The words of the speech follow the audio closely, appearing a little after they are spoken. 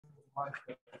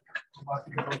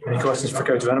Any questions for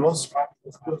Coach Venables?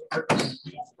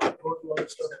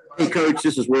 Hey, Coach,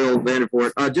 this is Will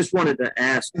Vandervoort. I just wanted to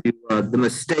ask you the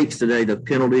mistakes today, the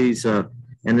penalties, and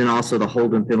then also the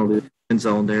holding penalty in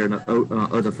zone there in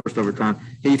the first overtime.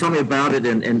 Can you tell me about it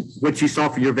and what you saw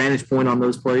from your vantage point on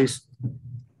those plays?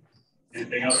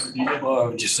 Anything else? Well, I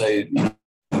would just say,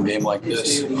 a game like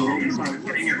this,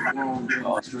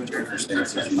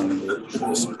 circumstances,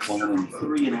 discipline and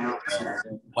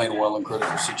playing well in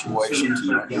critical situations,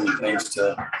 not doing things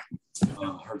to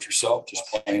hurt yourself, just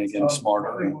playing again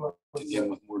smarter and again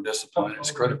with more discipline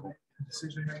is critical.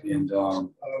 And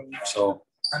so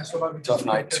tough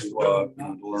night to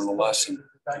learn a lesson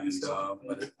and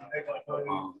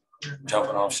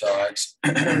jumping off sides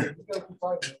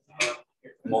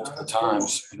multiple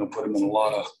times, put them in a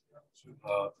lot of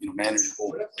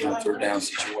manageable third down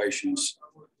situations,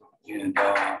 and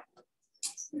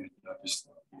just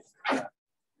got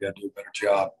to do a better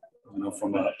job,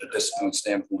 from a discipline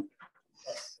standpoint.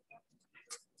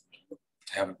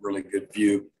 Have a really good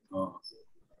view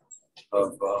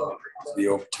of the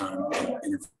overtime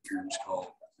interference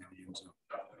call.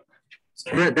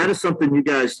 Brent, that is something you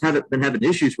guys haven't been having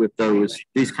issues with, though, is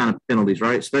these kind of penalties,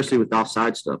 right? Especially with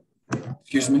offside stuff.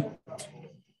 Excuse me?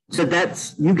 So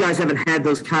you guys haven't had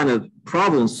those kind of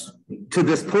problems to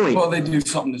this point. Well, they do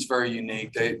something that's very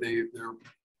unique. They're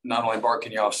not only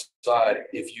barking you offside,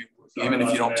 even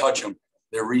if you don't touch them,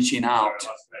 they're reaching out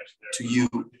to you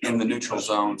in the neutral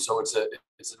zone. So it's a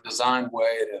designed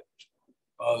way that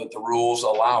the rules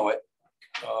allow it,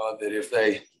 that if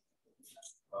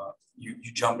you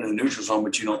jump in the neutral zone,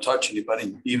 but you don't touch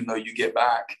anybody, even though you get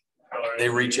back, they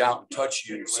reach out and touch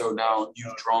you. So now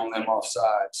you've drawn them off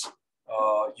sides.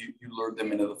 You lured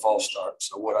them into the false start.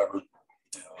 So whatever.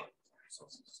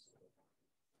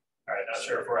 All right, not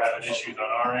sure if we're having issues on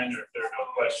our end or if there are no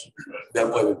questions.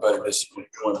 That way with better discipline.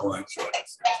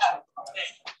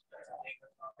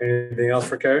 Anything else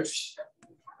for Coach?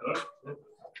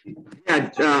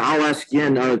 Yeah, I'll ask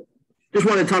again. Just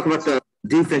want to talk about the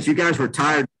defense. You guys were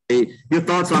tired today. Your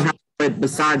thoughts on how,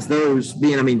 besides those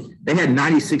being, they had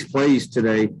 96 plays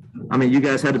today. You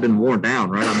guys had to have been worn down,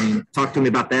 right? Talk to me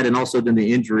about that and also then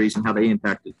the injuries and how they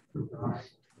impacted.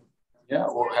 Yeah,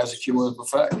 well, it has a cumulative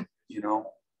effect, one, you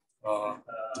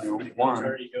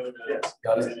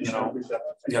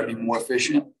got to be more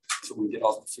efficient so we can get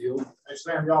off the field. Hey,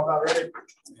 Sam, y'all about ready?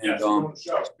 And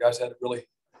guys had to really,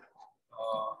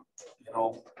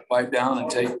 fight down and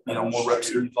take, more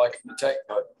reps than you'd like them to take.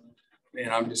 But,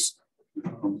 I'm just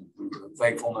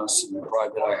thankfulness and the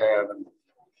pride that I have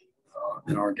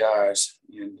in our guys,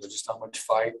 and just how much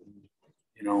fight, and,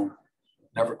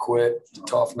 never quit, the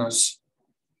toughness,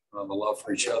 the love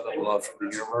for each other, the love for the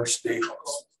university.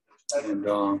 And,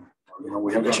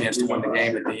 we have a chance to win the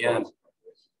game at the end.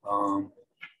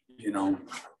 We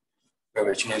have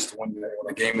a chance to win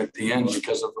the game at the end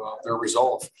because of their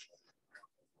resolve.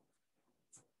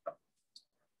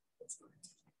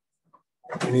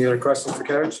 Any other questions for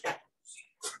Coach?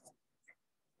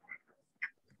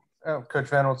 Coach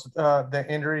Venables, the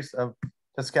injuries of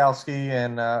Toskowski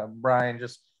and Brian,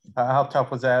 just how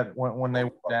tough was that when they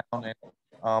went down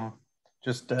and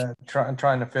just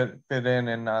trying to fit in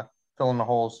and fill in the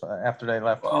holes after they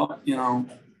left? Well,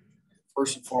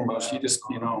 first and foremost, you just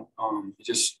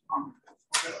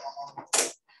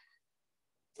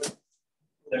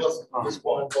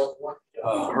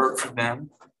hurt for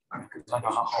them because I know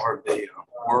how hard they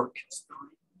work,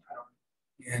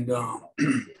 and they love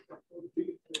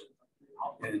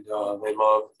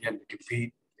to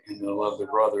compete, and they love their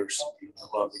brothers, and they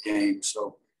love the game.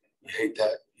 So you hate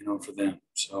that, for them.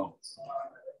 So,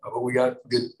 but we got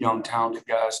good, young, talented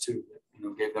guys too.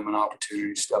 That, gave them an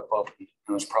opportunity to step up, and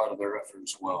I was proud of their effort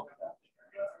as well.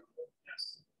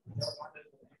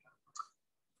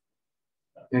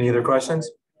 Any other questions?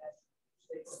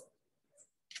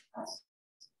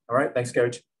 All right, thanks,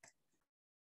 Coach.